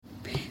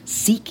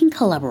Seeking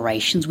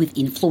collaborations with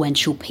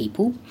influential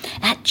people?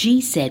 At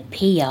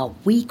GZPR,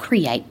 we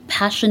create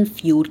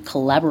passion-fueled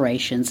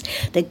collaborations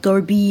that go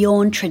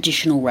beyond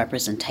traditional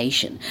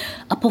representation.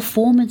 A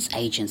performance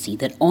agency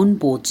that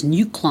onboards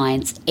new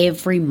clients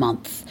every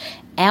month.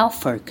 Our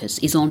focus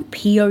is on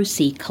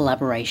POC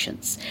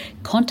collaborations.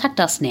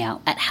 Contact us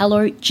now at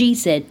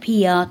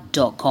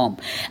hellogzpr.com,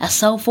 a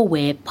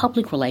self-aware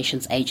public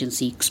relations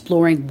agency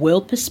exploring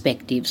world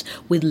perspectives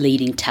with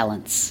leading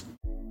talents.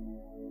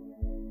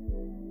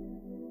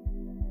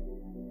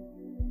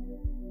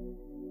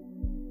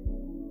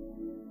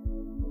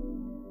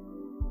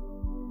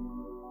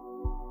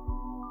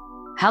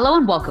 Hello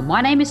and welcome.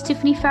 My name is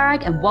Tiffany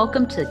Farag and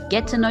welcome to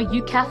Get to Know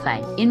You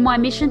Café. In my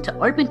mission to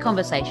open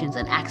conversations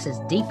and access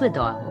deeper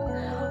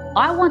dialogue,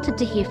 I wanted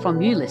to hear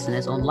from you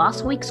listeners on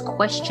last week's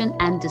question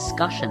and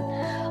discussion.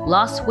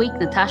 Last week,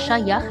 Natasha,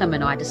 Yachem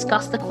and I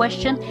discussed the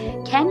question,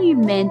 can you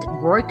mend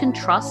broken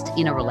trust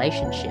in a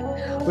relationship?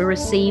 We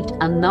received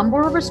a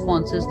number of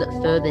responses that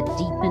further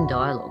deepen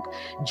dialogue.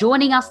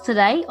 Joining us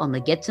today on the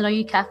Get to Know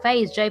You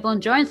Café is Javone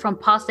Jones from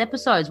past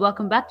episodes.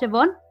 Welcome back,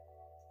 Javone.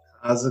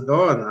 How's it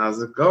going?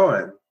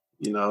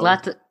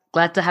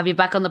 Glad to have you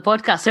back on the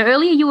podcast. So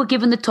earlier you were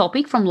given the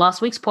topic from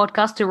last week's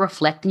podcast to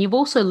reflect, and you've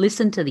also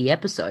listened to the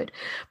episode.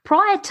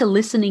 Prior to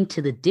listening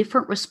to the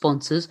different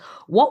responses,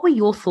 what were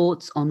your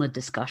thoughts on the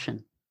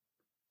discussion?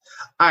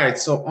 All right.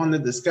 So on the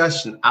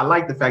discussion, I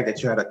like the fact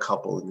that you had a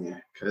couple in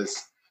there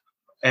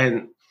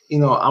I'm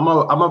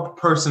a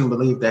person who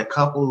believes that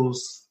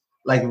couples,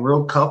 like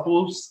real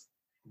couples,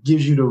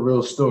 gives you the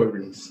real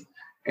stories.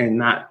 And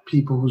not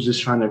people who's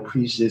just trying to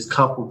preach this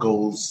couple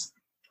goals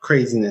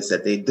craziness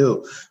that they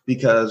do.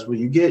 Because when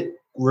you get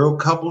real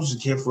couples, you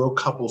get real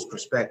couples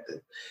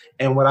perspective.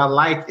 And what I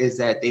like is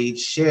that they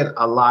shared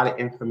a lot of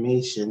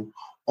information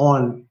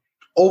on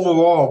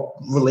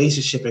overall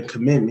relationship and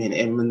commitment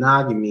and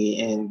monogamy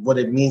and what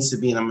it means to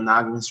be in a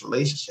monogamous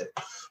relationship.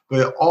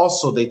 But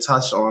also they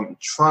touched on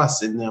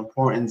trust and the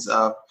importance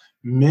of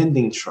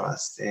mending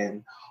trust.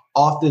 And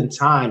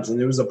oftentimes, and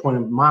there was a point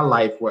in my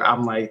life where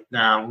I'm like,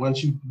 nah,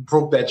 once you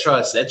broke that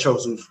trust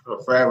was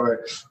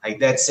forever. Like,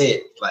 that's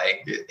it.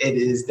 Like, it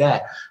is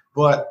that.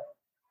 But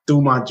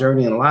through my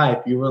journey in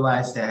life, you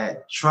realize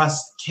that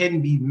trust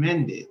can be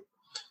mended.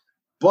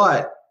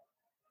 But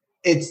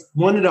it's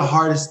one of the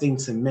hardest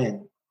things to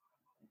mend.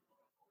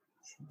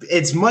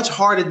 It's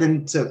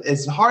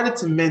harder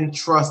to mend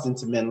trust than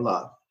to mend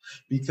love.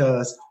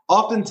 Because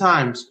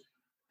oftentimes,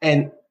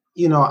 and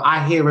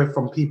I hear it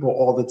from people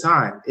all the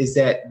time, is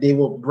that they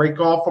will break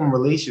off from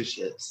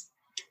relationships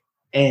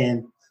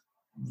and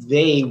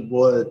they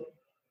would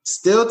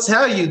still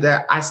tell you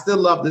that I still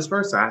love this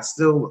person. I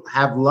still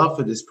have love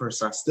for this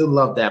person. I still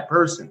love that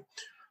person.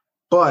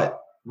 But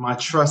my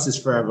trust is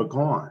forever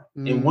gone.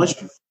 And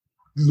once you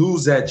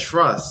lose that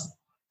trust,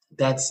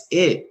 that's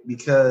it.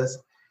 Because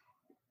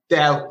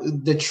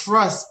the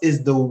trust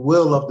is the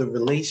will of the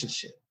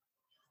relationship.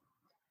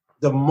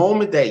 The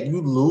moment that you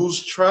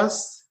lose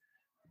trust,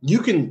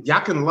 y'all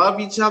can love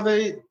each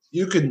other.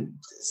 You can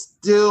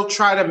still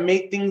try to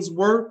make things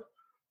work,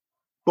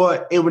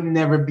 but it would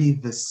never be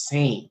the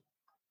same.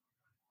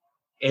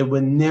 It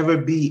would never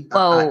be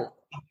until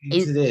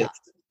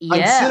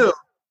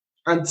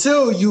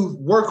you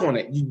work on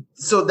it.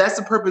 So that's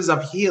the purpose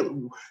of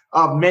healing,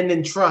 of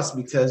mending trust,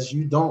 because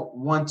you don't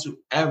want to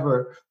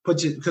ever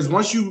because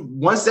once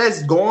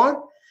that's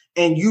gone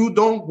and you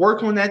don't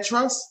work on that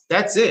trust,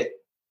 that's it.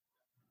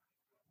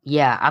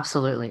 Yeah,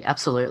 absolutely.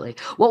 Absolutely.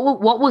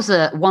 What was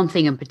one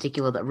thing in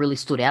particular that really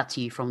stood out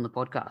to you from the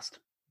podcast?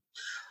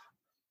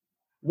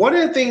 One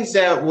of the things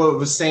that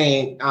was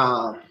saying,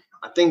 one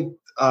of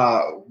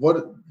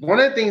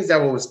the things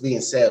that was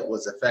being said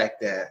was the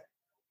fact that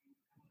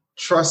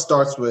trust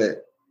starts with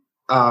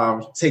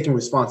taking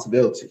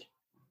responsibility.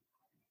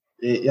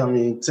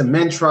 To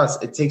mend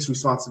trust, it takes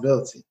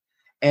responsibility.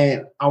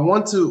 And I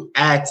want to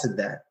add to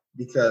that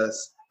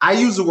because I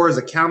use the words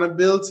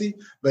accountability,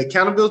 but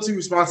accountability,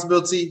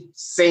 responsibility,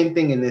 same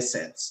thing in this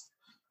sense.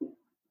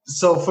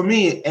 So for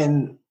me,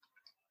 and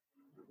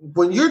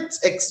when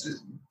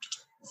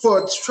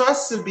for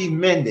trust to be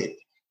mended,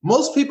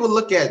 most people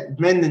look at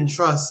mending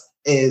trust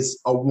as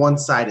a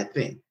one-sided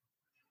thing.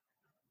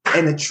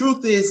 And the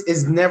truth is,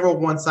 it's never a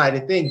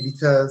one-sided thing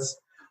because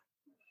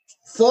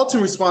fault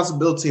and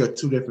responsibility are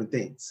two different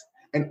things.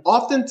 And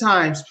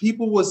oftentimes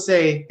people will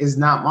say, it's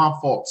not my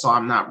fault, so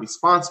I'm not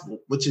responsible,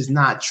 which is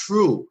not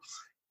true.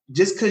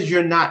 Just because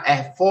you're not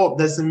at fault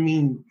doesn't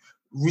mean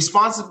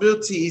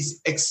responsibility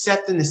is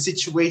accepting the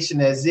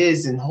situation as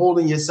is and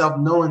holding yourself,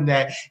 knowing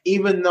that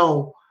even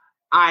though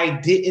I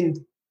didn't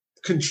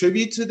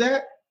contribute to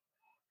that,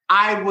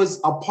 I was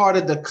a part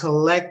of the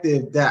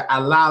collective that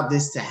allowed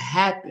this to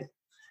happen.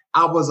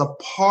 I was a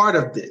part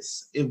of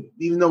this,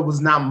 even though it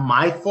was not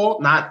my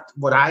fault, not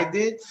what I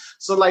did.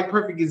 So like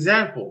perfect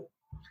example.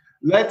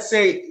 Let's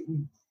say,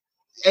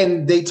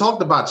 and they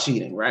talked about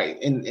cheating, right?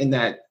 In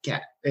that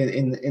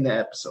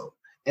episode.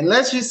 And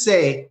let's just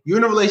say you're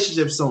in a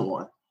relationship with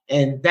someone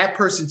and that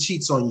person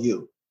cheats on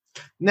you.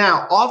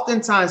 Now,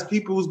 oftentimes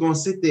people who's going to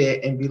sit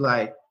there and be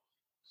like,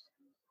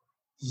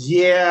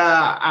 they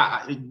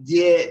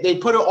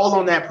put it all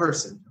on that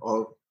person.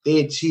 Or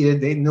they had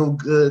cheated, they no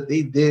good,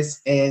 they this.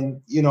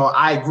 And,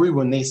 I agree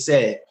when they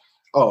said,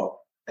 oh,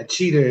 a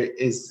cheater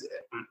is,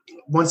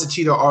 once a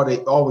cheater, are they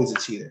always a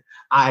cheater?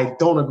 I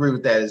don't agree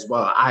with that as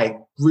well. I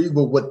agree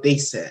with what they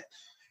said.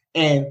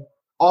 And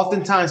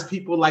oftentimes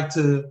people like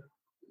to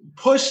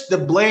push the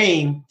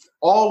blame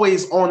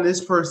always on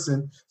this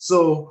person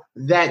so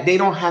that they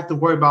don't have to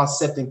worry about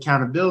accepting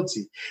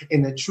accountability.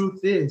 And the truth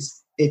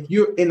is, if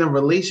you're in a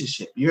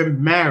relationship, you're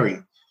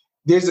married,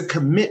 there's a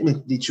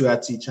commitment that you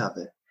have to each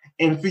other.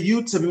 And for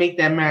you to make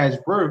that marriage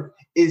work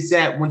is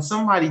that when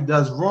somebody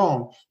does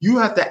wrong, you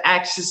have to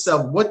ask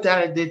yourself, what did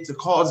I did to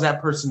cause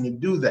that person to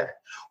do that?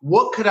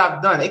 What could I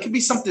have done? It could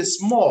be something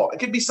small. It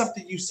could be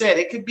something you said.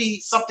 It could be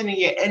something in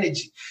your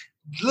energy.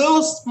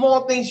 Little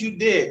small things you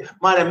did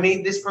might have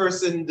made this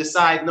person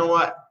decide, you know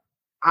what,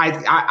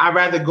 I'd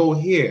rather go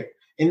here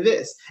in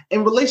this.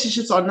 And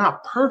relationships are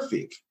not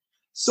perfect.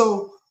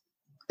 So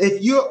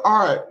if you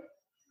are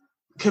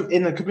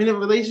in a committed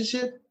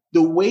relationship,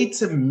 the way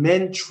to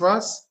mend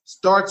trust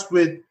starts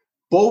with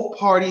both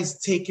parties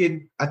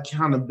taking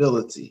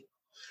accountability.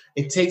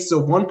 It takes the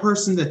one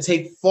person to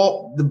take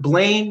fault, the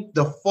blame,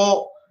 the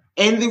fault,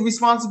 and the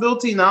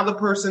responsibility, and the other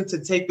person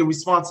to take the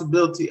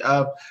responsibility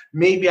of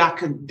maybe I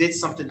did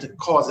something to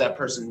cause that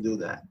person to do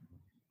that.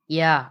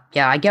 Yeah,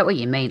 I get what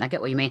you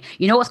mean.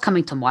 You know what's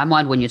coming to my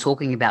mind when you're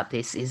talking about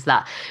this is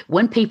that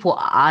when people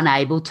are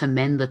unable to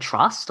mend the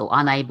trust or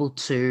unable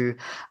to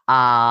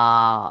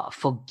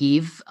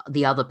forgive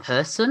the other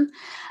person,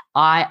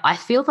 I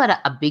feel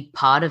that a big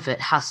part of it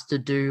has to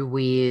do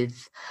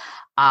with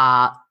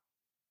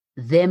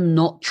them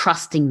not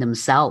trusting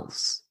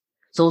themselves.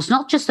 So it's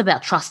not just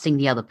about trusting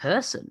the other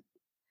person,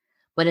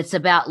 but it's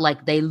about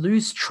like they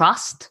lose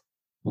trust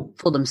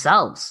for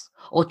themselves,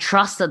 or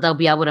trust that they'll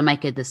be able to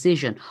make a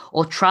decision,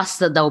 or trust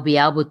that they'll be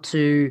able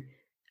to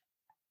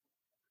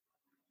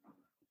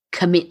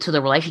commit to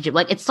the relationship.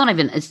 Like it's not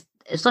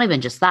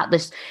even just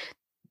that.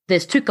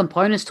 There's two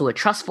components to it: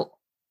 trust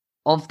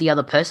of the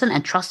other person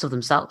and trust of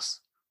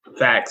themselves.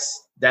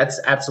 Facts. That's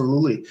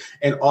absolutely.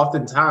 And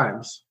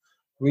oftentimes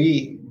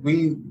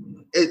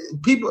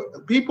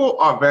people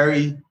are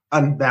very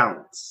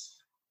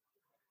unbalanced,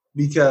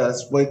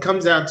 because what it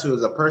comes down to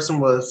is a person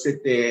will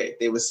sit there,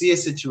 they will see a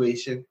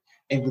situation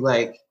and be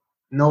like,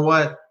 you know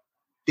what?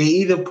 They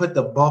either put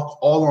the buck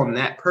all on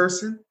that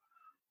person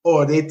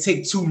or they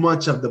take too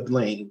much of the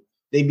blame.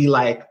 They be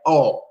like,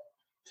 oh,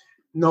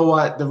 you know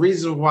what? The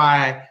reason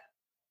why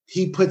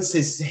he puts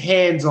his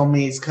hands on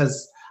me is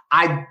because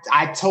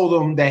I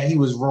told him that he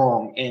was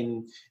wrong.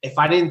 And if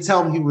I didn't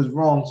tell him he was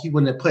wrong, he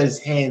wouldn't have put his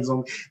hands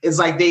on me. It's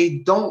like they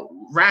don't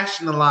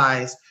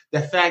rationalize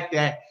the fact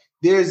that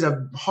there's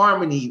a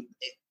harmony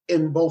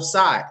in both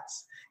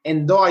sides.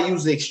 And though I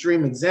use the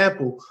extreme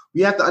example,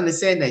 we have to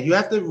understand that you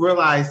have to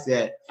realize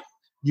that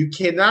you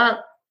cannot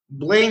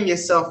blame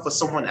yourself for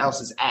someone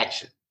else's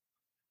action.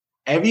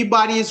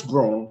 Everybody is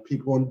grown.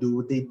 People gonna do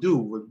what they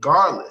do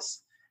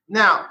regardless.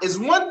 Now, it's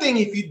one thing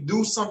if you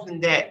do something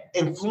that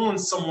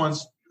influences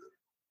someone's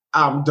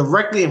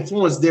directly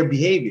influence their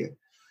behavior.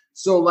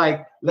 So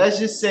like, let's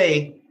just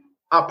say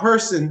a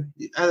person,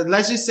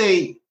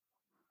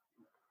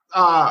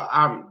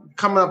 I'm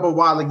coming up a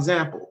wild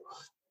example.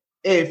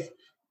 If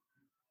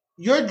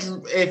you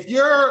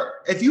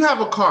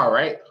have a car,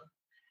 right?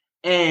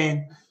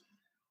 And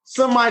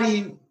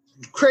somebody,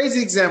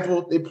 crazy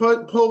example, they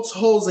pokes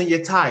holes in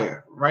your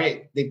tire,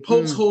 right? They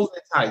pokes holes in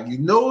the tire. You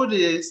know what it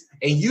is,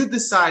 and you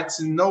decide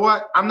to, you know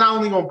what? I'm not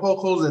only going to poke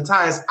holes in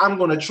tires, I'm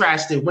going to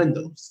trash their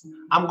windows.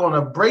 I'm going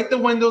to break the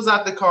windows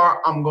out the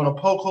car. I'm going to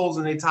poke holes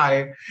in the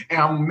tire, and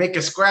I'm going to make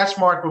a scratch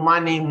mark with my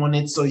name on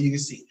it so you can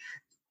see.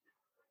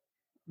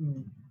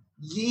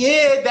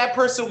 Yeah, that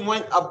person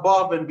went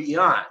above and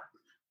beyond.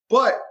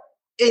 But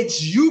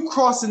it's you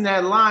crossing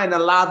that line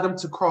allowed them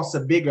to cross a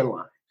bigger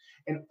line.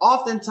 And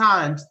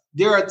oftentimes,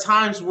 there are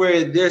times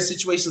where there are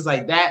situations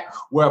like that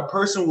where a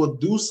person will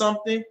do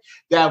something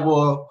that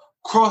will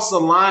cross the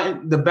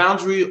line, the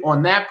boundary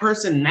on that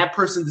person, and that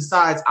person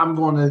decides, I'm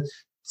going to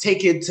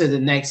take it to the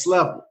next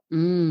level.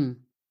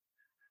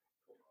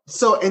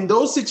 So in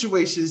those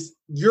situations,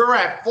 you're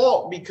at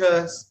fault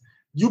because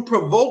you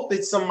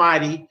provoked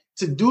somebody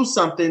to do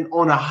something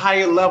on a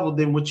higher level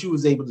than what you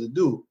was able to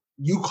do.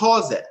 You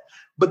caused that.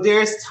 But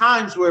there's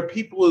times where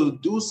people will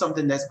do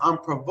something that's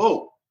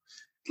unprovoked.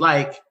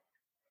 Like,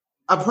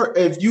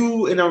 if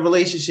you in a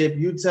relationship,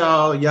 you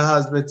tell your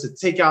husband to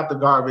take out the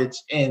garbage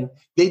and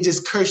they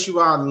just curse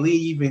you out and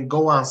leave and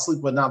go out and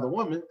sleep with another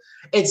woman,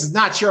 it's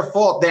not your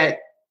fault that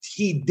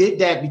he did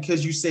that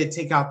because you said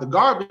take out the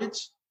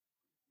garbage.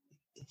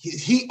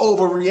 He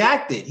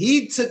overreacted.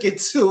 He took it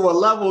to a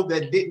level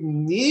that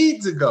didn't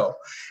need to go.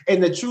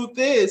 And the truth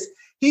is,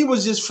 he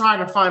was just trying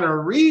to find a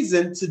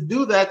reason to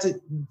do that.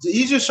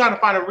 He's just trying to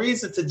find a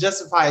reason to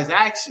justify his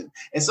action.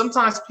 And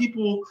sometimes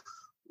people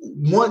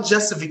want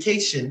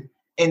justification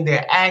in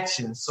their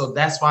actions. So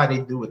that's why they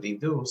do what they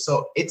do.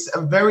 So it's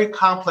a very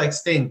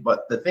complex thing.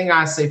 But the thing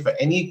I say for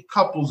any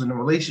couples in a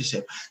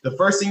relationship, the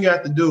first thing you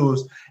have to do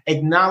is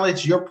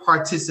acknowledge your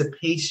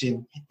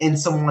participation in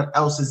someone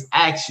else's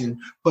action,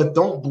 but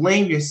don't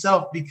blame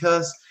yourself,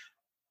 because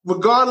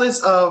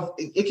regardless of,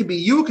 it could be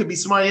you, it could be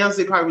somebody else,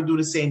 they probably would do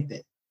the same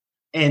thing.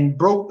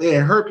 And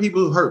hurt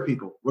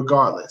people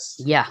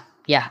regardless.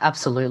 Yeah,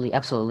 absolutely.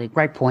 Absolutely.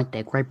 Great point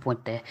there. Great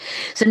point there.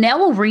 So now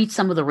we'll read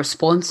some of the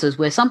responses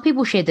where some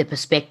people share their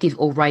perspective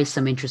or raise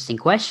some interesting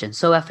questions.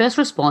 So our first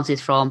response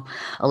is from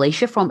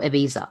Alicia from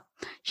Ibiza.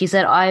 She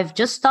said, I've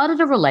just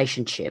started a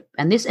relationship,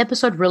 and this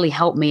episode really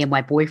helped me and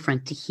my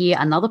boyfriend to hear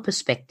another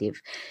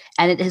perspective,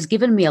 and it has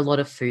given me a lot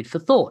of food for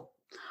thought.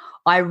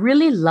 I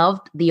really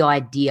loved the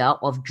idea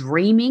of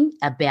dreaming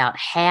about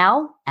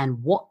how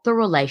and what the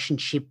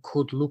relationship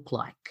could look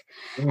like.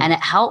 And it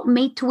helped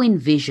me to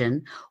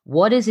envision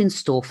what is in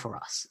store for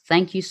us.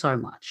 Thank you so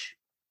much.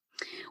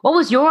 What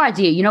was your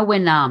idea? You know,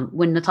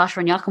 when Natasha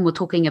and Yakin were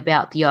talking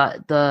about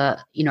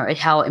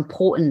how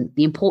important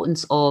the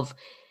importance of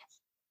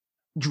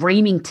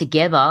dreaming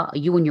together,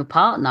 you and your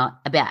partner,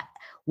 about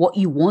what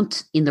you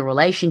want in the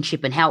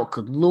relationship and how it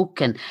could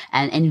look, and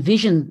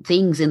envision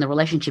things in the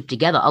relationship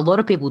together. A lot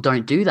of people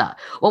don't do that.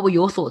 What were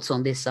your thoughts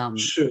on this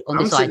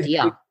this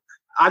idea?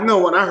 I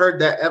know when I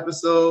heard that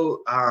episode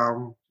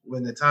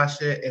with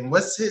Natasha, and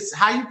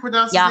how you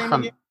pronounce his name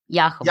again?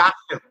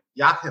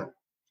 Yakim.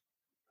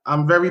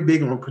 I'm very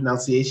big on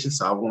pronunciation,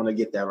 so I want to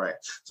get that right.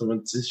 So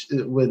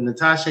when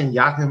Natasha and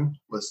Yakim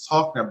was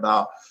talking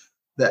about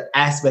the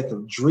aspect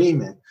of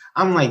dreaming,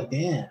 I'm like,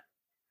 damn,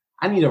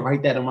 I need to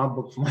write that in my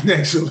book for my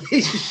next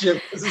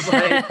relationship. It's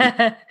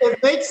like,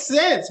 it makes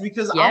sense,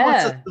 because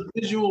I'm such a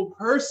visual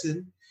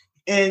person.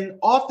 And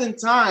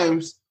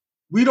oftentimes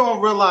we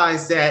don't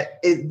realize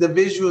that the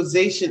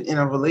visualization in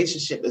a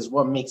relationship is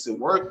what makes it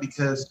work,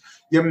 because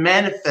you're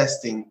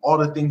manifesting all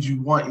the things you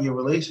want in your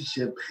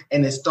relationship.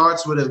 And it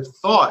starts with a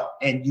thought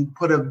and you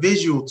put a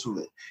visual to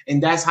it.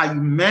 And that's how you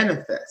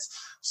manifest.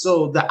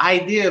 So the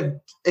idea of,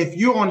 if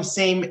you're on the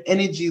same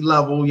energy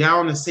level, you're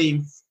on the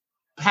same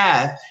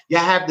path, you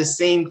have the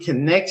same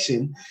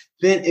connection,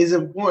 then it's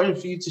important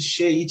for you to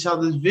share each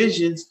other's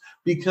visions,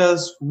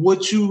 because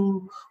what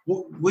you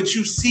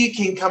see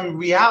can come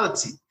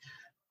reality.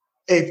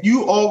 If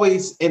you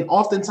always, and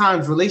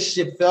oftentimes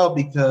relationship fail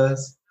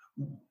because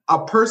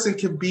a person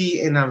could be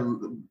in a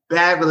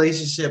bad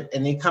relationship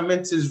and they come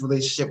into this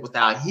relationship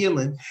without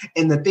healing,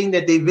 and the thing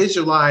that they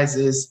visualize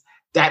is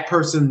that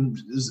person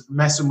is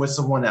messing with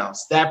someone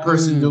else, that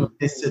person doing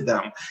this to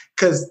them,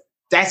 because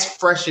that's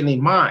fresh in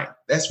their mind.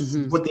 That's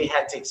what they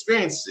had to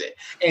experience it.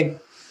 And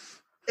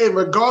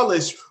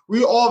regardless,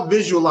 we all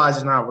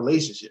visualize in our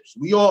relationships.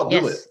 We all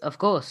do it. Of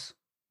course.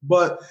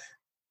 But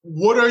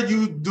what are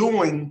you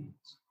doing?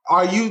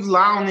 Are you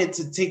allowing it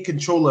to take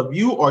control of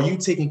you, or are you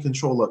taking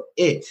control of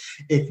it?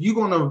 If you're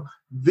going to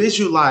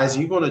visualize,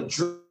 you're going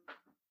to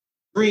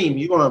dream,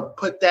 you're going to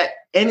put that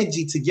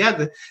energy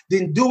together,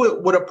 then do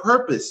it with a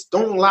purpose.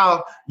 Don't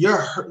allow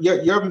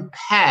your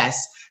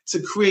past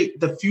to create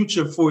the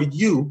future for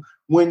you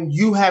when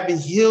you haven't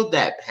healed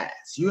that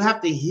past. You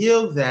have to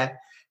heal that.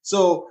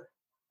 So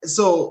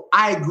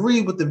I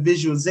agree with the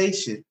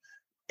visualization.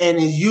 And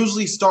it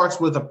usually starts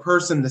with a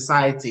person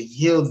deciding to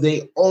heal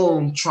their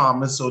own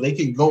trauma so they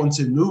can go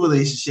into a new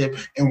relationship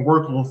and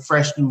work on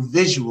fresh new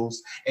visuals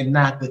and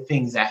not the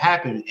things that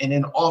happen. And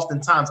then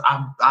oftentimes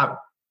I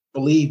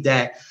believe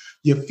that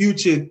your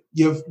future,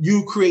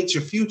 you create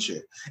your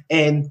future.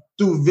 And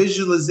through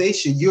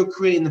visualization, you're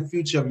creating the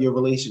future of your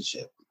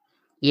relationship.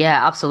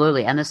 Yeah,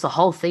 absolutely. And it's the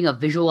whole thing of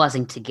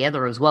visualizing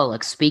together as well,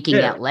 like speaking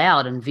out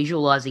loud and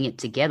visualizing it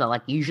together.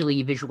 Like usually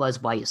you visualize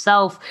by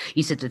yourself.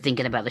 You sit there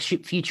thinking about the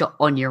future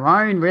on your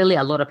own. Really,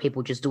 a lot of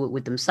people just do it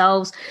with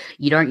themselves.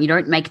 You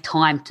don't make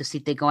time to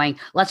sit there going,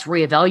 let's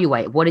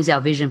reevaluate. What is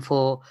our vision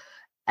for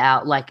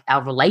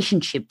our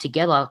relationship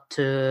together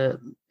to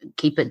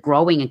keep it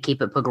growing and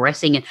keep it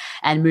progressing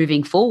and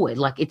moving forward.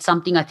 Like it's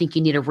something I think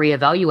you need to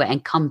reevaluate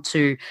and come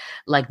to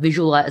like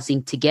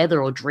visualizing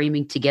together or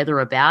dreaming together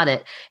about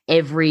it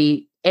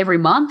every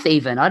month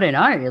even. I don't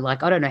know.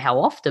 Like, I don't know how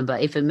often,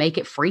 but if you make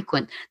it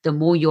frequent, the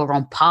more you're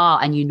on par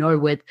and you know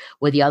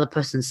where the other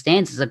person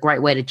stands, is a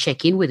great way to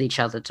check in with each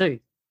other too.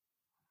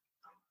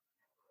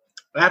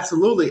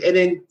 Absolutely. And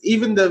then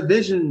even the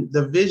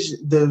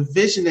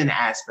visioning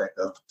aspect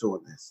of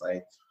doing this,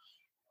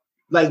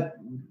 like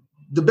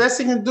the best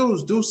thing to do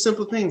is do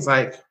simple things.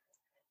 Like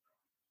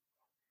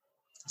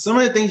some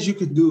of the things you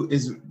could do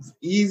is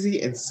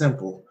easy and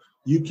simple.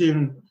 You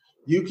can,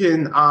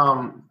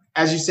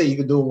 as you say, you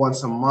could do it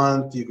once a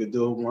month. You could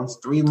do it once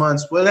 3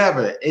 months,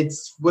 whatever.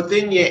 It's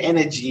within your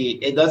energy.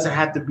 It doesn't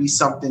have to be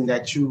something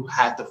that you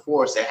have to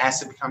force. It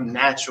has to become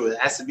natural. It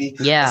has to be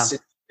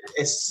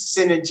a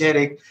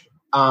synergetic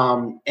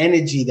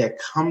energy that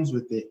comes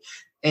with it.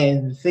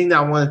 And the thing that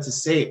I wanted to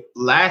say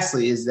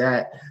lastly is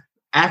that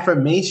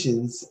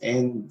affirmations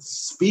and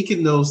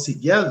speaking those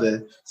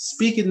together,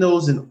 speaking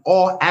those in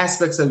all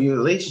aspects of your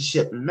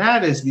relationship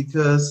matters,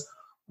 because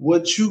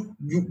what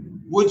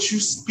you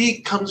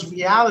speak comes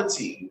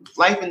reality.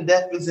 Life and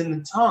death is in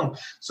the tongue.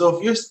 So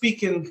if you're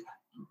speaking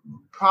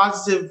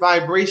positive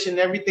vibration,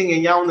 everything,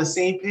 and y'all on the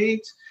same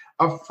page,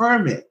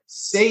 affirm it,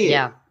 say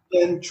it,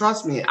 and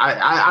trust me,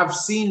 I've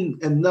seen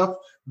enough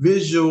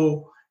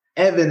visual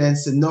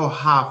evidence to know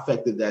how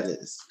effective that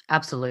is.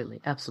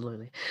 Absolutely.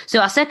 So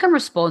our second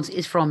response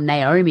is from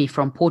Naomi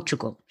from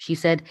Portugal. She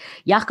said,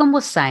 Yakum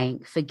was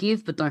saying,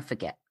 forgive but don't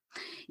forget.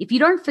 If you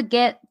don't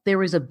forget,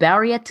 there is a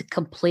barrier to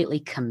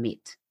completely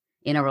commit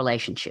in a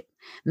relationship.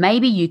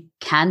 Maybe you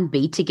can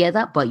be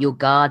together, but your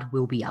guard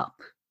will be up.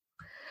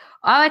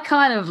 I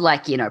kind of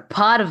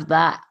part of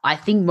that, I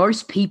think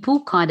most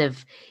people kind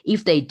of,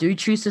 if they do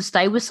choose to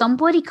stay with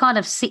somebody, kind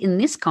of sit in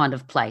this kind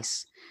of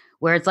place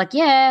where it's like,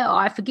 yeah,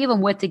 I forgive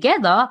them, we're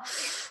together,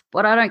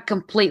 but I don't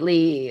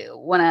completely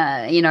want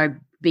to,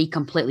 be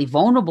completely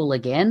vulnerable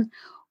again,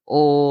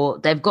 or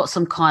they've got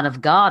some kind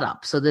of guard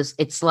up. So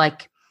it's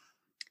like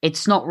I'm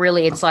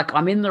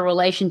in the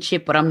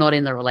relationship, but I'm not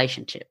in the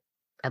relationship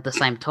at the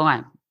same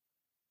time.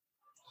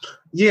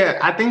 Yeah,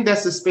 I think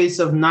that's the space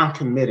of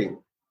non-committing.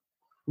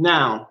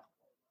 Now,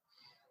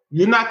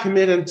 you're not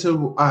committing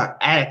to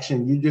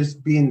action.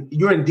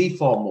 You're in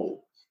default mode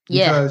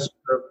because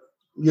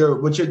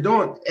what you're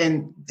doing.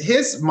 And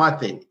here's my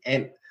thing,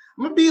 and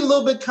I'm gonna be a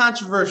little bit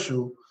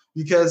controversial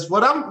because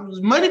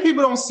many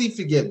people don't see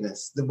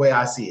forgiveness the way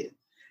I see it.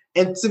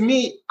 And to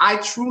me, I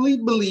truly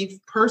believe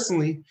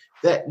personally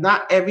that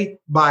not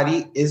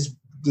everybody is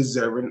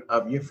deserving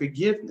of your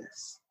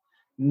forgiveness.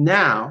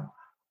 Now,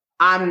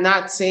 I'm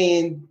not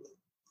saying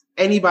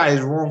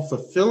anybody's wrong for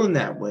feeling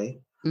that way.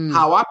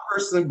 How I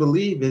personally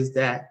believe is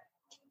that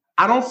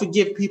I don't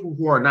forgive people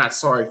who are not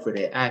sorry for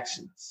their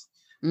actions.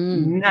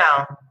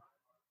 Now,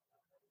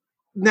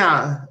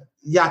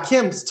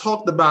 Yakim's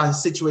talked about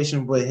his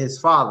situation with his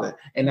father,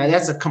 and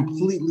that's a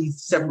completely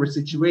separate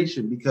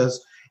situation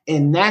because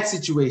in that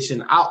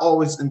situation, I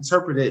always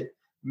interpret it,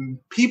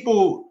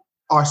 people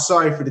are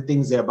sorry for the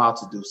things they're about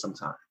to do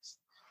sometimes.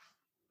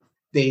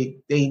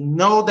 They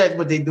know that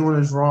what they're doing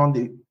is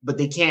wrong, but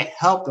they can't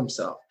help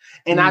themselves.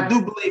 And I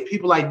do believe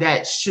people like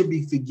that should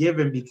be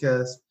forgiven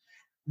because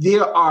they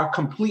are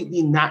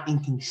completely not in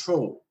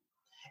control.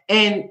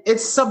 And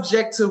it's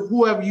subject to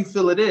whoever you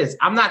feel it is.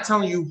 I'm not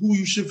telling you who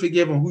you should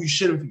forgive and who you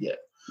shouldn't forgive.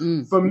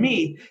 For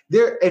me,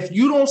 if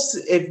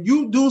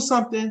you do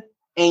something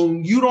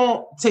and you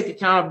don't take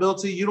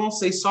accountability, you don't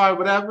say sorry,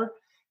 whatever,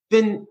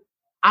 then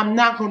I'm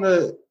not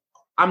gonna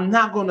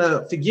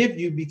forgive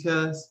you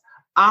because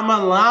I'm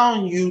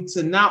allowing you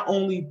to not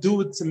only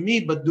do it to me,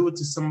 but do it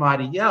to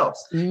somebody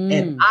else.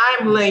 And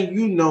I'm letting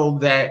you know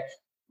that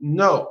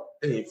no,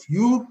 if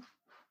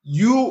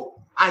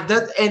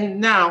and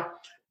now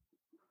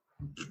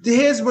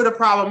here's where the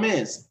problem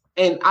is.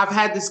 And I've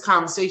had this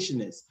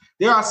conversation is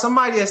there are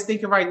somebody that's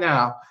thinking right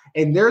now,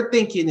 and their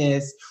thinking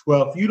is,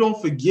 well, if you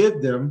don't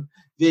forgive them,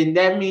 then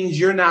that means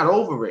you're not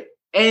over it.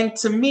 And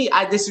to me,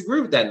 I disagree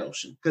with that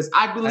notion because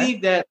I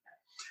believe that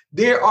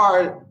there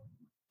are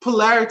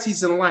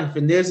polarities in life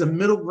and there's a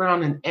middle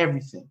ground in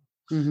everything.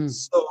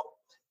 So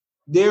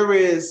there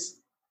is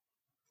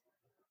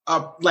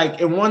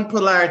and one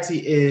polarity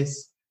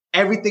is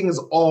everything is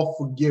all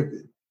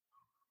forgiven.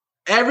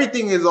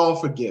 Everything is all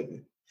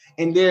forgiven.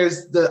 And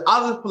there's the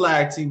other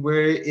polarity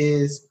where it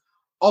is,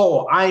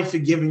 oh, I ain't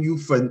forgiving you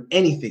for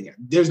anything.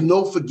 There's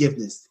no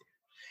forgiveness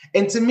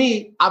there. And to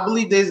me, I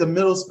believe there's a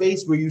middle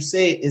space where you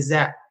say is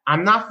that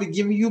I'm not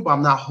forgiving you, but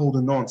I'm not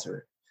holding on to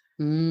it.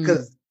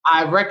 Because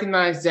I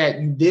recognize that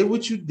you did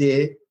what you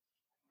did.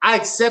 I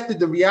accepted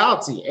the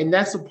reality. And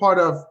that's a part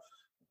of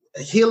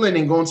healing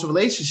and going to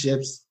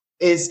relationships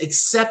is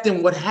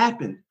accepting what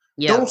happened.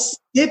 Don't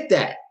skip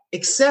that.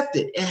 Accept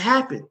it. It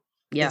happened.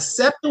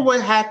 Accepting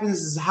what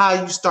happens is how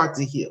you start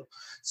to heal.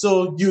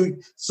 So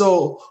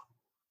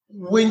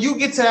when you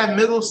get to that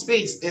middle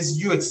space,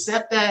 is you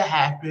accept that it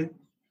happened.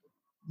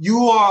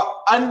 You are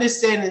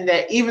understanding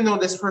that even though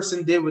this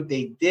person did what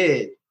they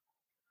did,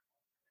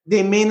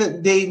 they may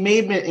have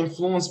been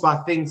influenced by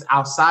things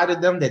outside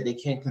of them that they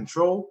can't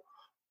control,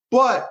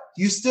 but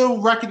you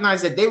still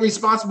recognize that they're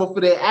responsible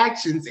for their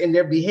actions and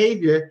their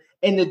behavior.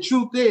 And the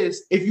truth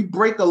is, if you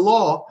break a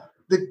law,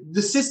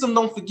 the system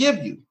don't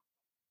forgive you.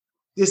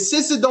 The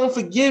system don't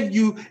forgive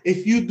you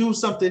if you do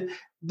something.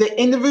 The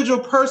individual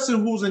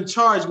person who's in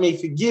charge may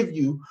forgive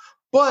you,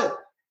 but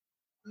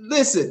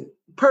listen,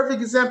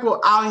 perfect example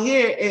out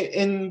here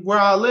in where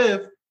I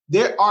live,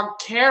 there are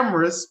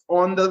cameras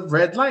on the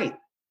red light.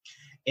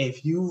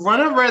 If you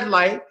run a red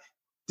light,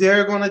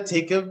 they're gonna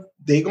take a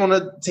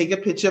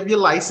picture of your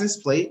license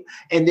plate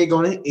and they're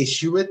gonna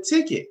issue a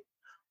ticket.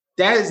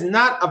 That is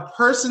not a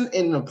person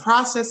in the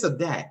process of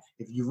that.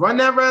 If you run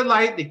that red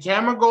light, the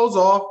camera goes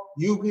off,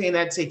 you paying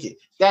that ticket.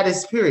 That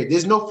is period.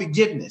 There's no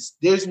forgiveness.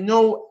 There's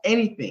no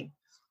anything.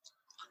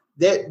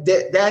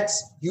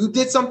 That's you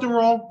did something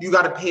wrong, you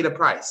got to pay the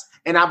price.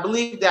 And I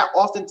believe that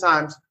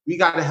oftentimes we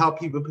got to help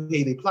people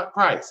pay the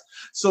price.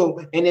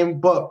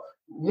 But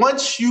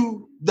once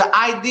the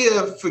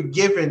idea of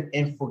forgiving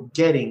and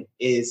forgetting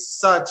is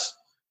such,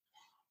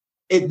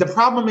 The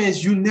problem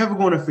is you're never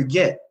going to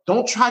forget.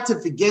 Don't try to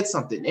forget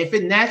something. If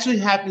it naturally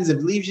happens, if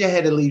it leaves your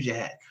head, it leaves your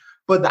head.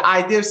 But the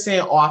idea of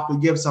saying, oh, I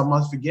forgive, so I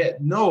must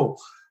forget. No,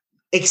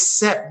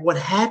 accept what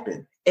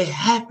happened. It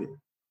happened.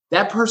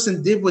 That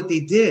person did what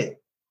they did.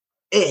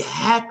 It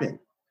happened.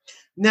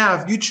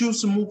 Now, if you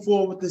choose to move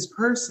forward with this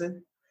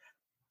person,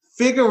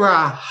 figure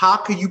out how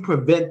can you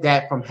prevent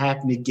that from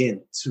happening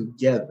again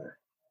together.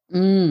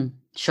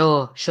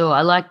 Sure.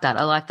 I like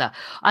that.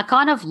 I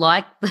kind of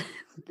like,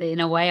 in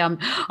a way,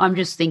 I'm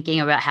just thinking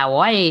about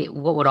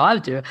what would I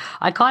do?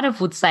 I kind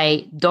of would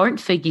say, don't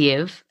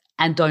forgive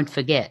and don't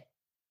forget.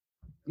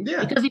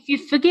 Yeah. Because if you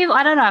forgive,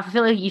 I don't know, I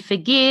feel like you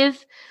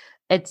forgive,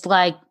 it's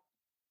like,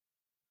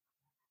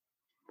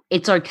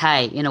 it's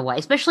okay in a way,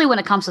 especially when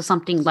it comes to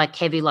something like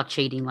heavy, like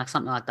cheating, like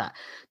something like that.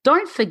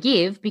 Don't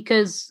forgive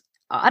because,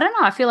 I don't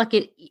know, I feel like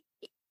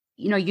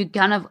you're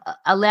kind of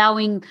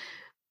allowing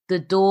the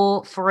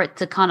door for it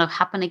to kind of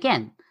happen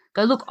again.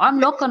 Go, look, I'm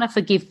not going to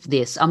forgive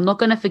this. I'm not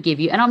going to forgive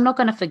you, and I'm not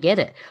going to forget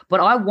it. But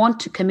I want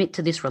to commit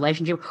to this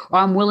relationship, or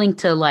I'm willing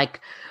to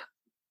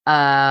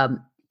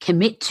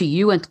commit to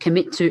you and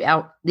commit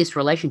to this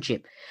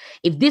relationship.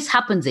 If this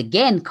happens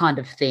again, kind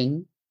of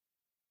thing,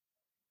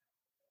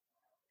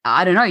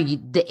 I don't know.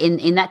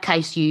 In that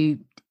case,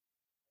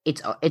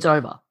 it's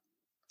over.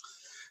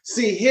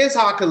 See, here's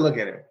how I could look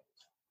at it.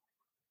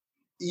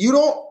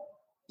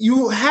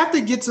 You have to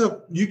get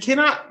to, you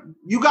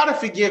got to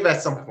forgive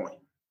at some point.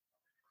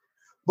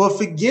 But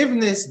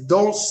forgiveness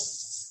don't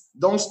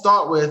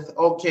start with,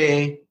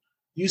 okay,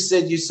 you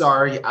said you're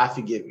sorry, I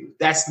forgive you.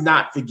 That's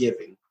not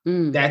forgiving.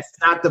 That's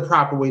not the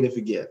proper way to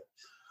forgive.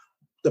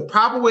 The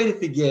proper way to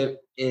forgive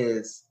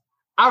is,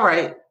 all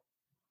right,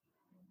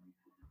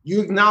 you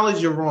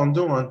acknowledge your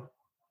wrongdoing.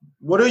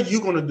 What are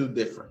you going to do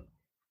different?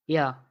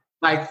 Yeah.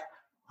 Like,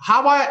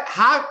 how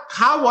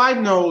I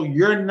know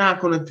you're not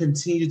going to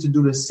continue to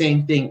do the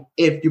same thing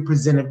if you're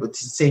presented with the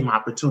same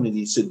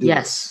opportunities to do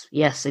it.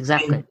 Yes,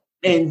 exactly.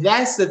 And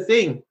that's the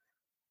thing.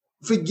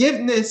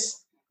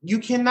 Forgiveness, you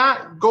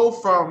cannot go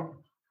from,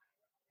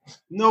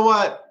 you know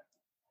what,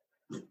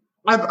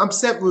 I'm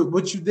upset with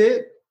what you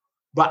did,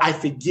 but I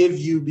forgive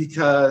you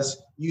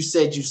because you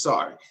said you're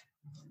sorry.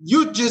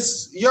 You're going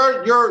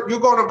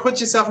to put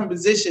yourself in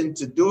position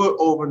to do it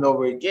over and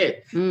over again.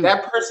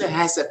 That person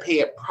has to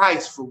pay a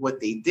price for what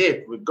they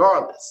did,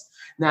 regardless.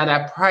 Now,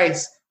 that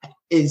price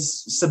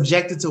is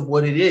subjected to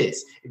what it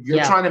is. If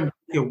you're trying to make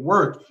it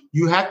work,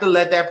 you have to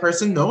let that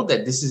person know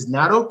that this is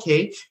not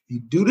okay. If you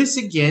do this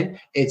again,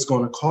 it's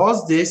going to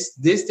cause this,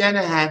 that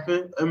to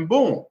happen, and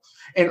boom.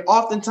 And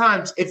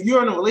oftentimes, if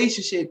you're in a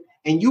relationship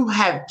and you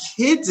have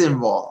kids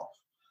involved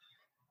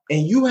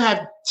and you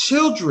have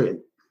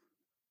children,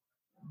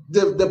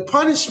 the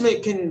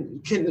punishment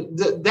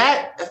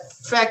that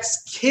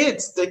affects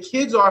kids. The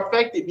kids are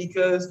affected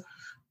because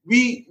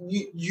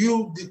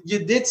you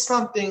did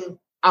something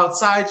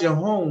outside your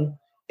home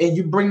and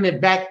you bring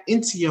it back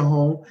into your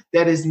home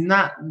that is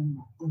not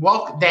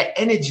welcome. That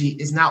energy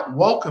is not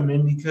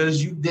welcoming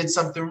because you did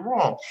something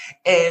wrong.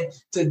 And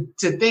to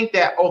think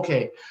that,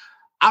 okay,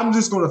 I'm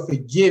just going to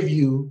forgive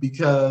you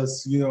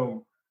because,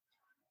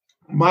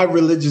 my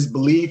religious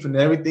belief and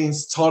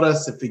everything's taught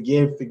us to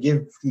forgive.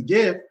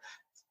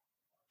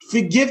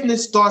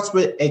 Forgiveness starts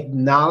with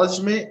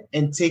acknowledgement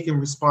and taking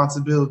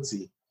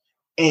responsibility.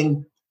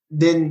 And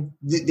then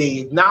they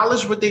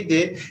acknowledge what they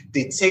did,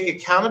 they take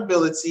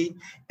accountability,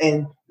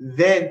 and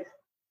then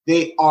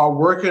they are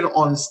working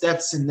on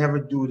steps to never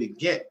do it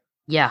again.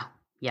 Yeah.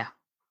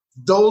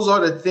 Those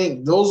are the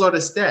things, those are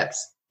the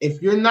steps. If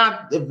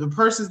the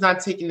person's not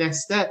taking that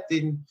step,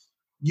 then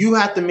you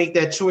have to make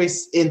that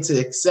choice and to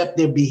accept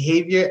their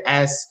behavior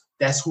as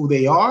that's who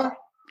they are.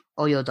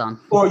 Or you're done.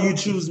 Or you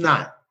choose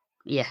not.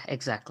 Yeah,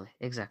 exactly.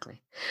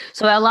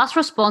 So our last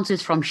response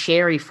is from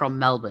Sherry from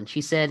Melbourne. She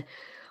said,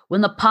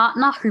 when the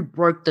partner who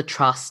broke the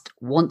trust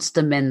wants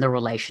to mend the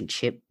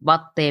relationship,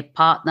 but their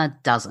partner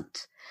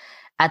doesn't,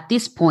 at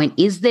this point,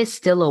 is there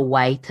still a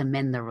way to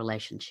mend the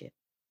relationship?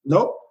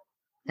 Nope.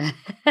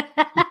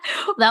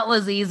 That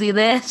was easy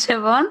there,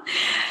 Javone.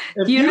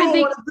 If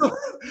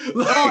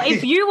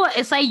you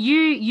were, say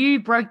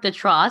you broke the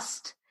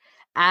trust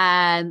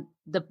and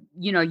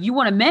you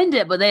want to mend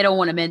it, but they don't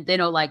want to mend, they're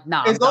not like,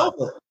 no, it's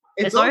over.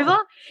 It's over?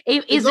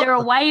 Is there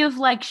a way of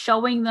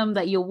showing them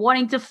that you're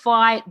wanting to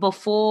fight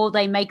before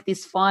they make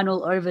this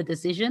final over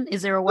decision?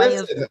 Is there a way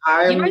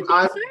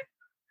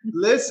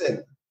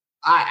Listen,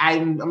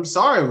 I'm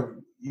sorry.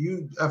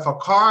 If a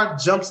car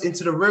jumps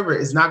into the river,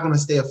 it's not going to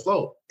stay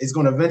afloat. It's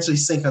going to eventually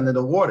sink under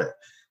the water.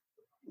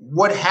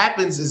 What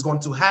happens is going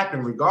to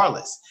happen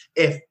regardless.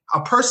 If a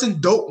person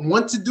don't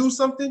want to do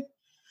something,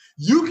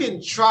 you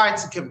can try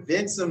to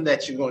convince them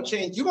that you're going to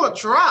change. You're going to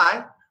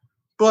try,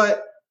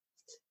 but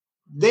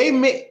they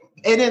may.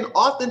 And then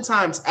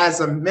oftentimes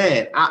as a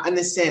man, I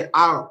understand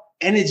our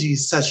energy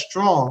is such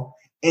strong,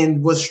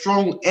 and with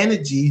strong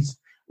energies,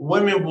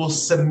 women will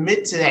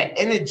submit to that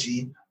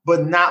energy,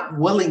 but not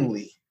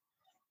willingly.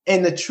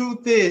 And the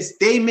truth is,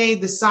 they may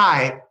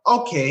decide,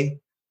 okay,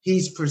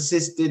 he's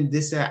persistent,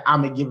 this and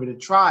I'm going to give it a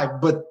try.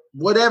 But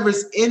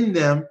whatever's in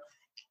them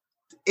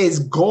is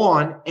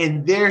gone,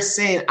 and they're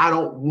saying, I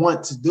don't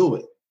want to do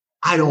it.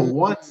 I don't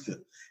want to.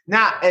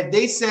 Now, if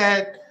they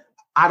said,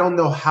 I don't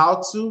know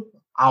how to,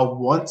 I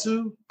want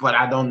to, but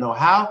I don't know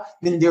how,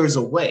 then there's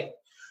a way.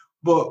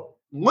 But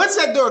once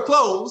that door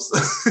closed,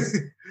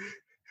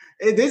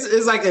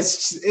 it's like a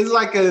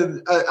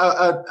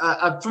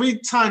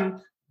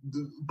 3-ton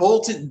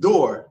bolted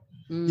door.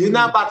 You're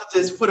not about to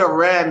just put a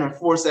ram and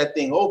force that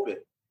thing open.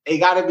 It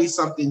got to be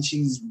something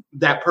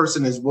that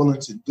person is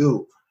willing to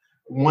do,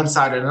 one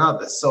side or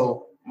another.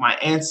 So my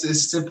answer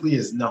simply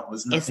is no.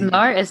 It's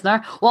no.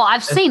 Well,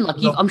 I've seen, like,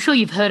 I'm sure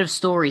you've heard of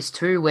stories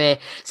too, where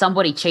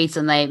somebody cheats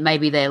and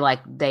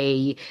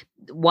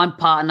one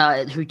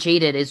partner who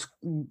cheated is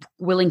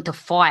willing to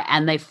fight,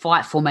 and they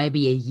fight for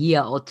maybe a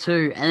year or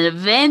two, and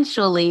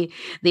eventually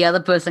the other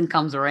person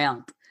comes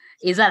around.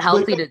 Is that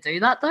healthy to do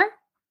that though?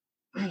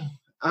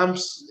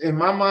 In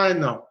my mind,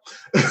 no.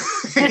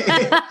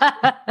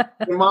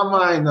 In my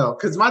mind, no.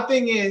 Because my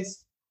thing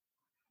is,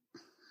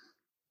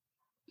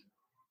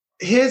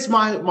 here's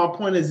my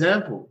point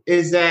example,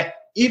 is that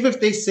even if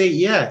they say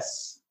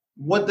yes,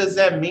 what does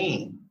that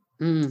mean?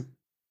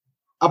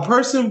 A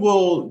person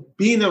will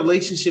be in a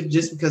relationship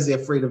just because they're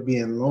afraid of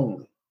being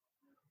lonely,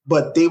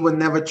 but they will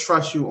never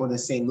trust you on the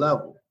same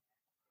level.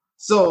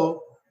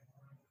 So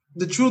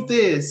the truth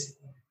is,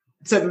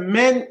 to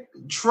men,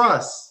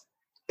 trust,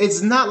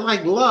 it's not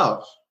like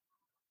love.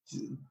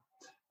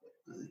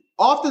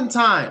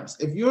 Oftentimes,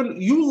 if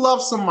you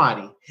love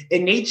somebody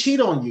and they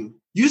cheat on you,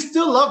 you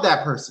still love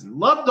that person.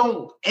 Love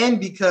don't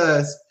end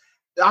a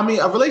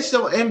relationship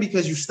don't end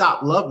because you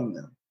stop loving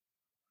them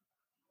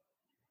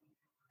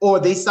or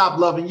they stop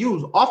loving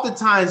you.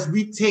 Oftentimes,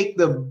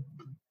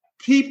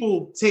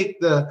 people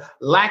take the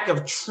lack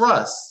of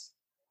trust.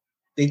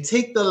 They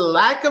take the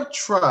lack of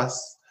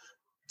trust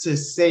to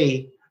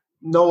say,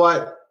 you know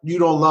what? You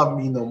don't love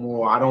me no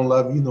more. I don't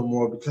love you no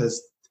more,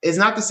 because it's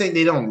not to say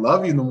they don't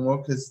love you no more,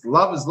 because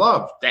love is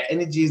love. That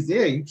energy is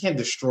there. You can't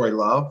destroy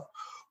love,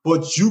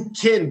 but you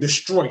can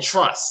destroy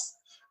trust.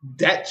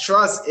 That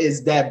trust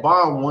is that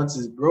bond. Once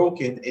it's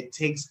broken, it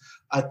takes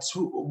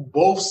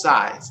both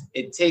sides.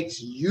 It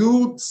takes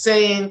you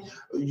saying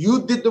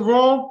you did the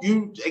wrong,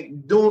 you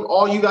doing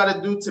all you got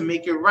to do to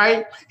make it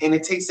right, and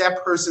it takes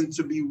that person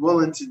to be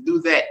willing to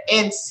do that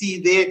and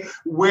see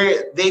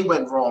where they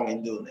went wrong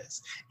in doing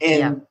this.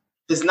 And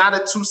it's not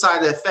a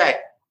two-sided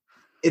effect.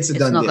 It's done.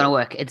 It's not going to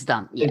work. It's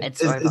done. Yeah,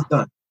 it's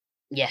done.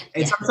 Yeah.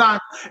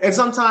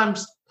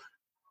 Sometimes,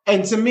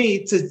 and to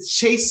me, to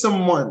chase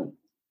someone,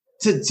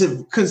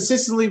 to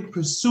consistently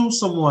pursue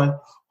someone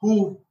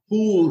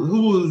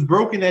who's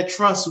broken that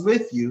trust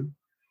with you,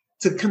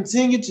 to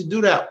continue to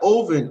do that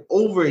over and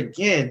over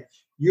again,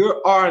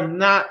 you are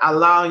not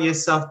allowing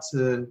yourself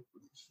to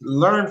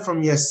learn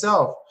from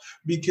yourself,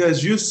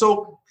 because you're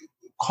so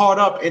caught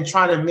up in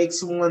trying to make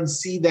someone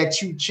see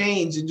that you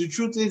change. And the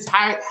truth is,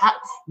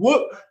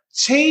 what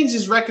change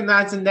is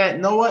recognizing that,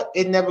 you know what,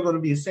 it's never going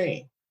to be the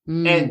same.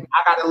 And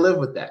I got to live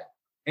with that.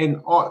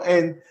 And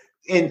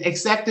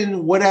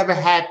accepting whatever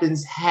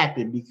happens,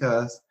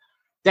 because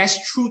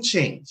that's true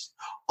change.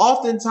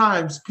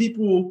 Oftentimes,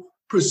 people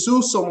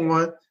pursue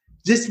someone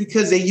just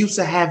because they used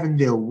to having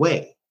their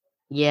way.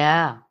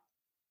 Yeah.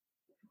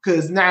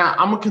 Because now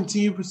I'm gonna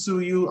continue to pursue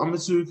you. I'm gonna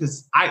pursue you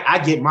because I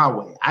get my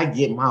way. I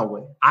get my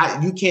way.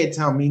 You can't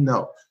tell me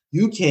no.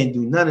 You can't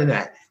do none of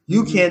that.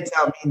 You can't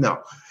tell me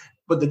no.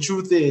 But the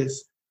truth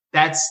is,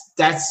 that's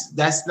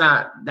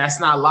not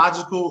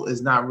logical.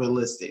 It's not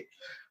realistic.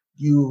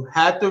 You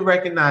have to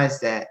recognize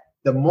that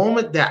the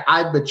moment that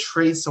I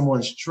betray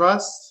someone's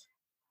trust,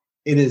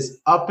 it is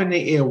up in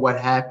the air what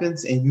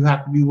happens, and you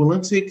have to be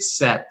willing to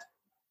accept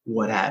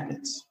what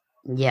happens.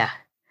 Yeah.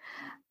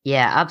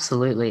 Yeah,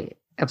 absolutely.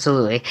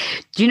 Absolutely.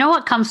 Do you know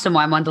what comes to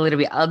my mind a little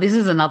bit? This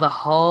is another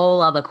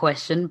whole other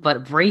question,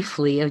 but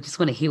briefly, I just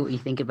want to hear what you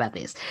think about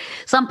this.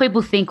 Some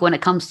people think when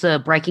it comes to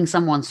breaking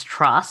someone's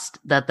trust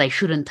that they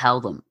shouldn't tell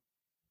them.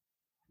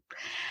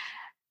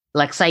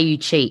 Like, say you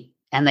cheat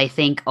and they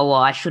think, oh, well,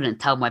 I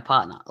shouldn't tell my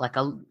partner. Like,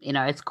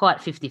 it's quite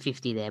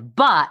 50-50 there.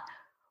 But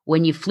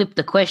when you flip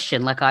the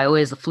question, like I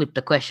always flip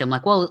the question, I'm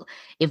like, well,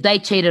 if they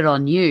cheated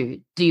on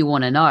you, do you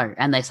want to know?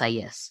 And they say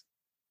yes.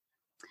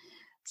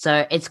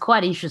 So it's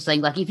quite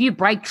interesting. Like, if you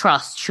break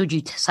trust, should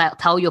you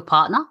tell your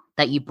partner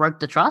that you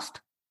broke the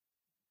trust?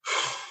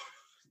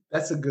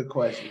 That's a good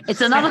question.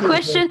 It's another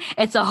question.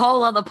 It's a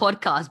whole other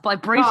podcast.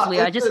 But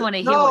briefly, I just want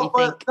to hear what you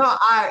think. No,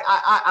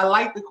 I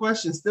like the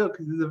question still,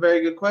 because it's a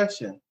very good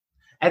question.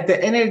 At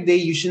the end of the day,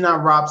 you should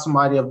not rob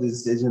somebody of the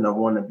decision of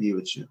wanting to be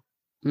with you.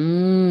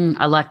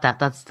 I like that.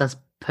 That's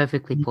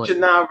perfectly put. You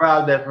should not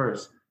rob that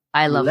person.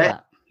 I love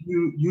that.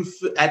 You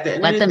at the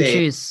end let of the day,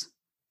 choose.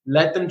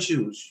 Let them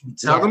choose. You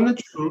tell them the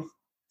truth.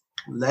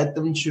 Let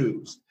them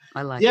choose.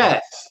 I like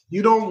that.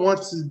 You don't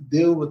want to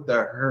deal with the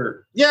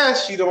hurt.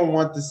 Yes, you don't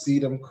want to see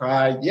them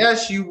cry.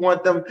 Yes, you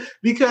want them,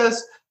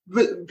 because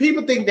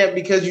people think that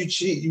because you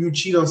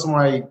cheat on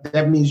somebody,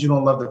 that means you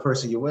don't love the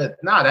person you're with.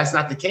 No, that's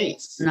not the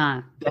case.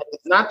 No. That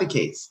is not the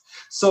case.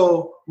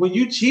 So when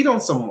you cheat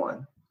on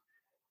someone,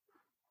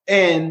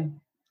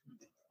 and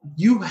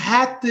you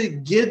have to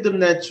give them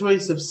that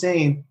choice of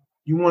saying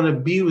you want to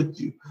be with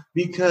you.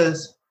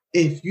 Because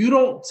if you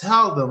don't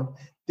tell them,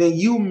 then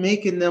you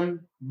making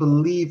them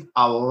believe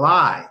a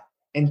lie.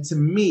 And to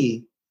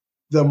me,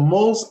 the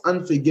most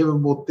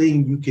unforgivable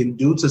thing you can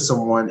do to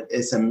someone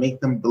is to make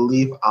them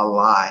believe a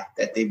lie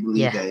that they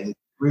believe that it's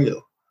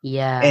real.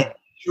 Yeah. And the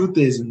truth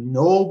is,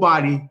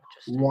 nobody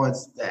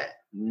wants that.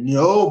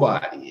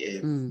 Nobody.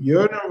 If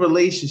you're in a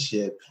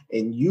relationship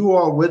and you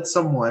are with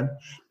someone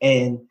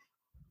and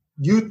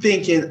you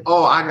thinking,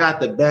 oh, I got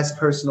the best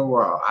person in the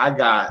world. I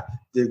got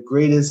the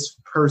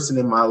greatest person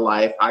in my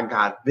life. I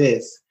got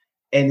this.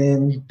 And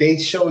then they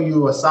show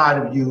you a side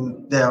of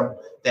them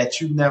that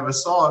you never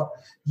saw.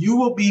 You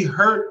will be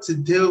hurt to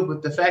deal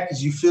with the fact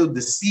that you feel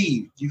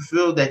deceived. You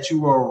feel that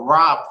you were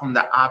robbed from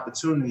the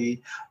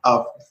opportunity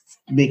of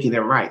making it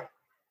right.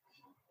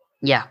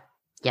 Yeah.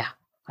 Yeah.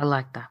 I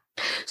like that.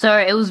 So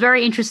it was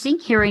very interesting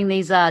hearing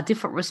these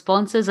different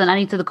responses and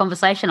adding to the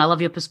conversation. I love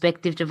your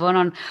perspective, Javone,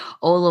 on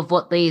all of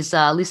what these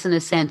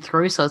listeners sent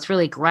through. So it's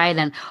really great.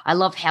 And I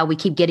love how we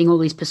keep getting all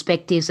these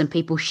perspectives and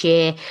people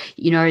share,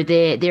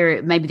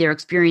 their maybe their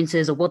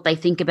experiences or what they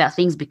think about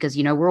things because,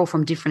 we're all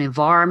from different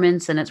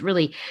environments. And it's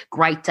really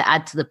great to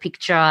add to the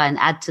picture and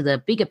add to the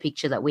bigger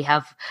picture that we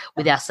have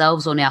with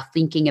ourselves on our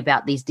thinking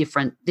about these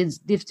different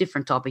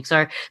topics.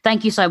 So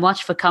thank you so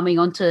much for coming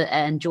on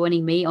and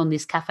joining me on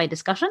this cafe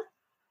discussion.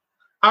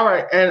 All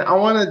right, and I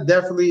want to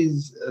definitely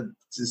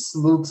to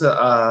salute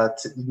to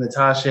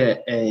Natasha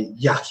and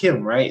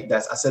Yakim, right? I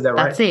said that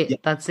right. That's it. Yeah.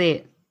 That's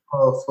it.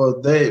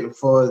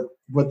 For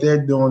what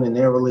they're doing in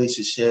their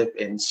relationship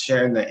and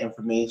sharing the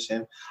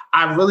information.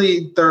 I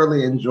really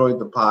thoroughly enjoyed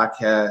the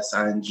podcast.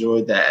 I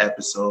enjoyed that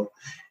episode,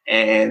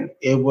 and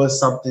it was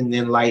something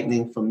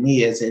enlightening for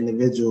me as an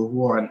individual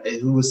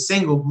who is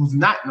single, who's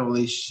not in a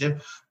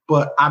relationship.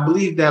 But I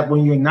believe that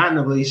when you're not in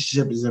a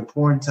relationship, it's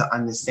important to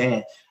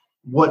understand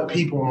what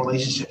people in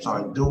relationships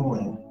are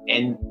doing.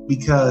 And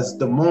because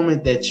the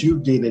moment that you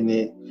get in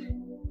it,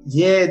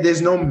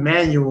 there's no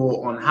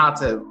manual on how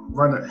to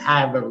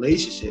have a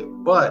relationship,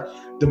 but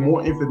the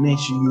more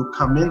information you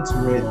come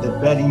into it, the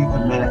better you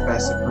can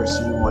manifest the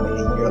person you want in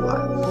your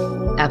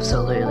life.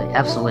 Absolutely.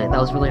 That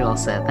was really well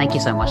said. Thank you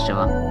so much,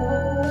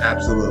 Javone.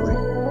 Absolutely.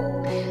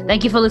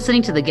 Thank you for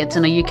listening to the Get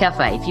to Know You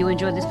Cafe. If you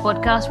enjoyed this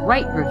podcast,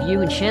 rate,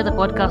 review, and share the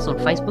podcast on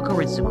Facebook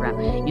or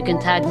Instagram. You can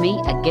tag me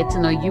at Get to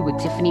Know You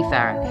with Tiffany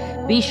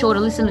Farrag. Be sure to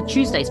listen to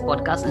Tuesday's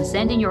podcast and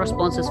send in your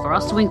responses for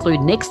us to include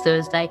next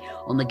Thursday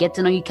on the Get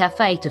to Know You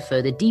Cafe to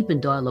further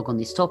deepen dialogue on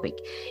this topic.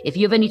 If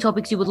you have any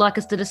topics you would like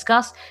us to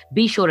discuss,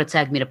 be sure to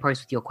tag me to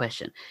post with your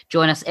question.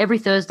 Join us every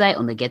Thursday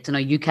on the Get to Know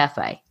You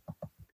Cafe.